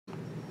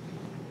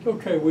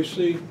Okay, we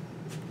see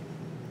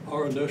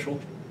our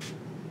initial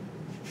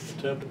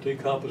attempt at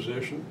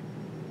decomposition.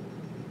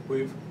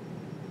 We've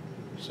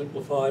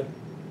simplified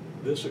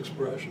this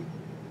expression,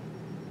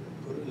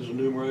 put it as a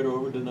numerator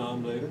over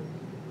denominator,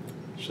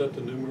 set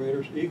the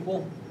numerators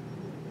equal,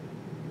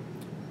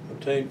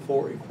 obtain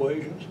 4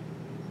 equations,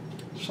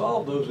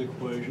 solve those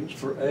equations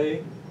for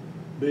A,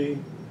 B,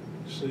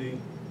 C,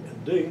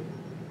 and D,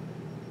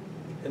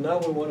 and now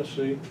we want to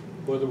see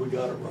whether we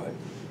got it right.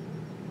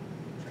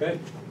 Okay?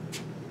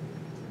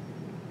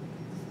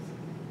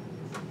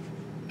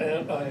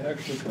 And I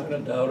actually kind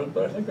of doubt it,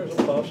 but I think there's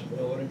a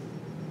possibility.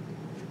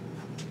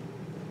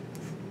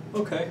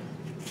 Okay,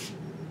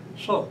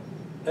 so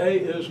A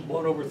is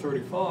 1 over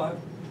 35,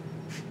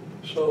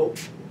 so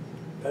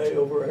A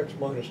over x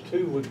minus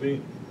 2 would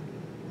be,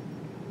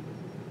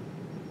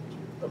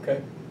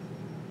 okay,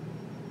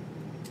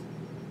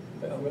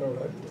 yeah, I'm going to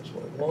write it this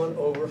way, 1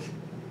 over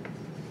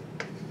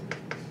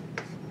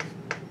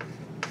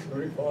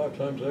 35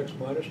 times x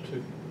minus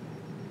 2.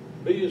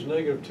 B is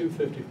negative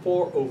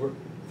 254 over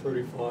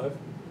 35,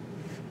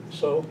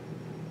 so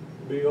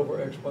B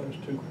over x minus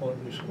 2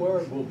 quantity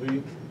squared will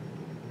be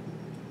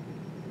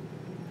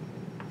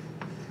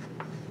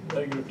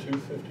negative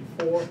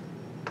 254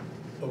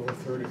 over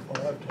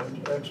 35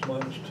 times x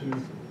minus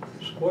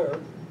 2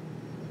 squared.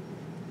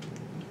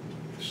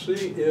 C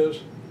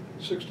is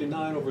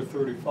 69 over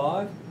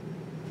 35,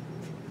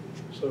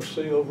 so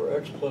C over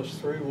x plus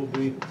 3 will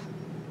be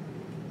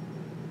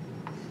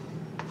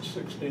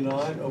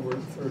 69 over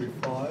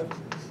 35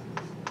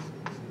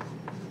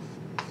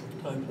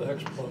 times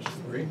x plus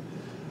 3.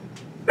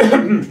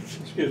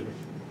 Excuse me.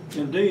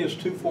 And D is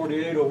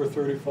 248 over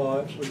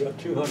 35, so we've got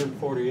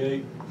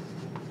 248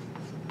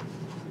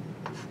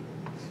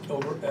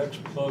 over x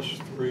plus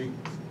 3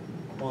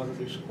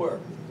 quantity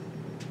squared.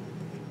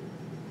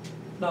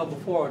 Now,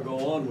 before I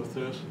go on with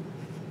this,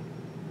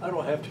 I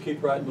don't have to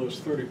keep writing those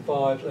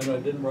 35s, and I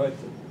didn't write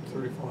the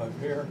 35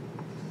 here.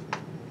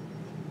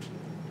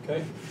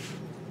 Okay?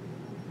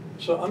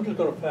 So I'm just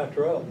going to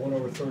factor out 1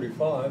 over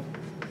 35.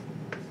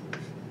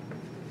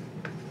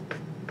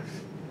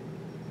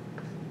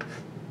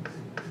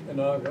 And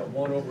now I've got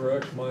 1 over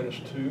x minus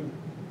 2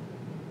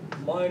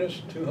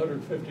 minus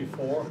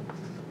 254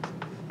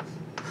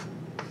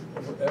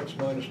 over x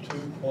minus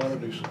 2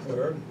 quantity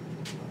squared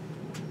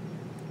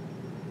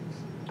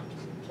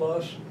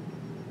plus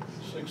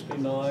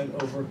 69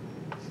 over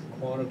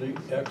quantity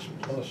x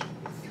plus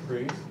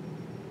 3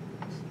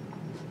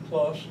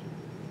 plus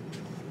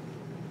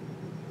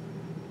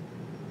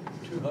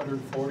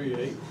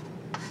 248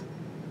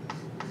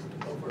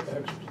 over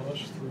x plus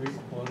 3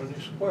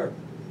 quantity squared.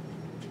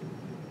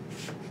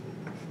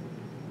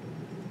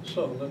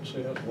 So let's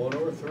see, that's 1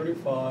 over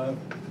 35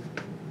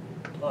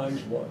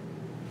 times what?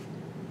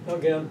 Now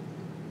again,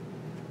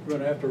 we're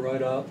going to have to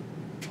write out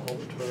all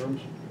the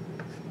terms.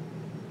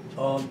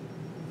 We're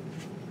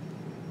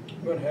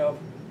going to have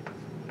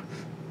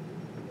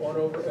 1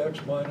 over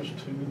x minus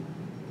 2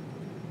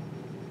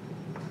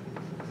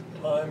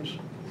 times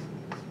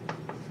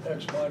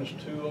x minus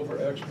 2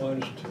 over x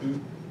minus 2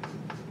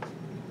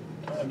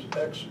 times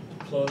x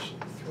plus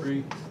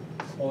 3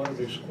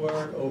 quantity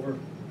squared over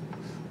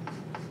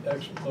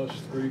x plus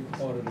 3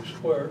 quantity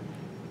squared.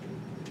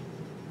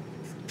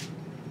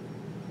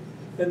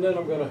 And then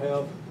I'm going to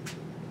have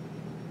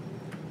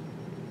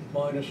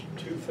minus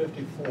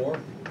 254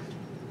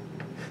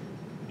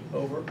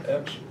 over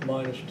x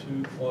minus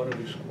 2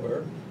 quantity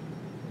squared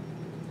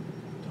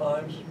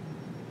times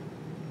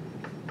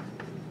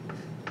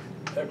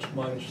x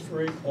minus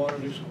 3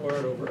 quantity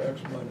squared over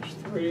x minus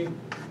 3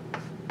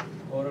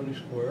 quantity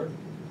squared.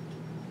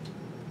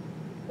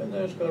 And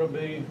then it's going to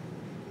be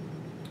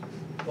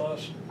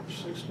plus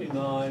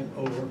 69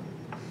 over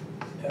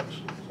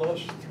x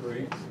plus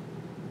 3.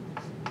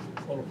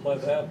 Multiply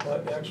that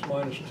by x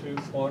minus 2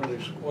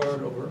 quantity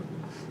squared over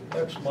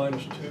x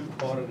minus 2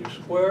 quantity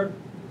squared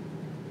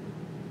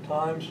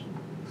times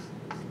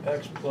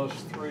x plus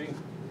 3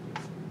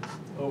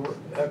 over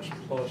x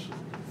plus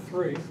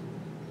 3,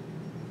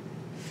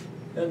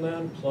 and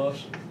then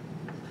plus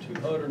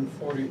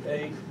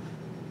 248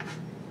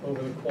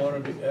 over the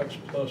quantity x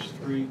plus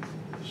 3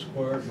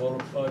 squared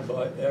multiplied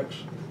by x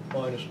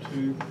minus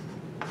 2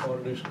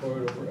 quantity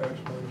squared over x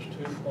minus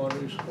 2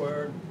 quantity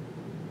squared,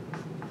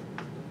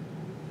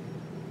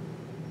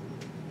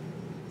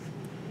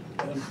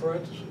 and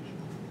parentheses.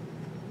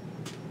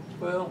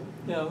 Well,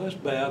 yeah, that's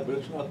bad, but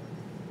it's not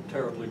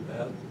terribly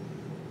bad.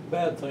 The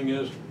bad thing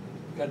is,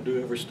 you've got to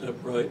do every step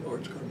right or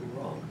it's going to be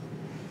wrong.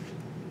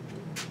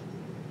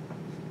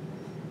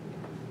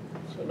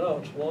 So now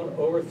it's 1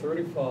 over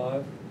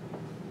 35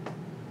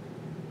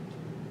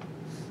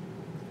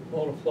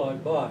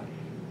 multiplied by,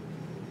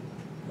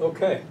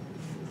 okay,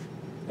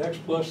 x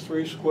plus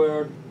 3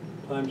 squared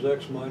times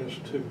x minus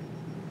 2.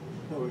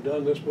 Now we've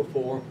done this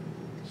before.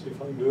 Let's see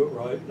if I can do it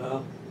right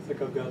now. I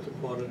think I've got the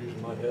quantities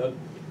in my head.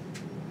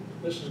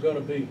 This is going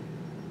to be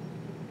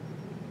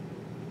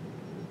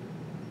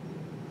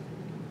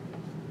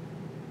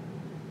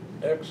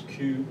x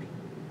cubed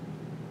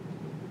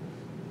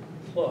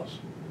plus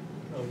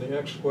On the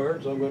x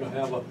squareds, I'm going to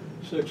have a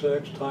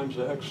 6x times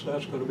x,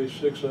 that's going to be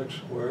 6x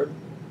squared.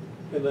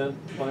 And then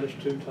minus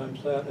 2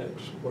 times that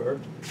x squared,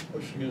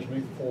 which gives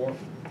me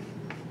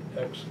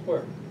 4x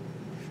squared.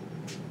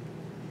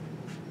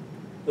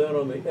 Then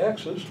on the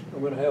x's,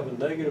 I'm going to have a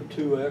negative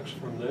 2x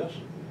from this.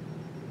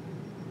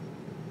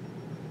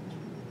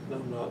 No,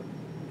 not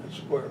that's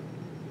squared.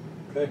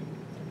 Okay?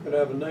 I'm going to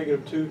have a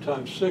negative 2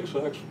 times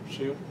 6x,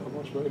 see, I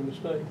almost made a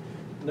mistake,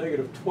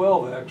 negative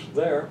 12x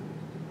there,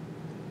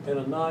 and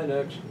a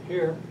 9x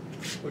here,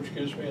 which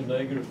gives me a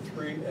negative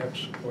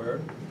 3x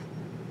squared.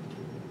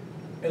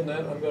 And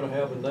then I'm going to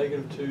have a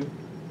negative 2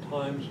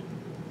 times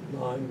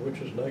 9, which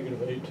is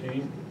negative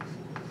 18,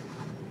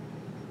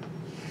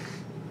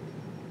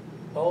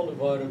 all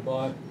divided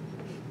by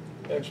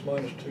x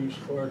minus 2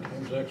 squared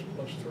times x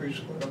plus 3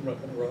 squared. I'm not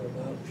going to write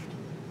them out.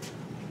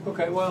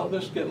 Okay, well,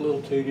 this is getting a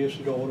little tedious.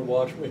 You don't want to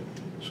watch me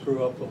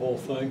screw up the whole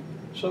thing.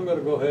 So I'm going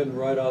to go ahead and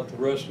write out the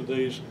rest of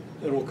these,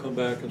 then we'll come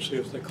back and see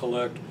if they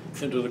collect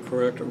into the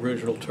correct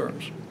original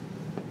terms.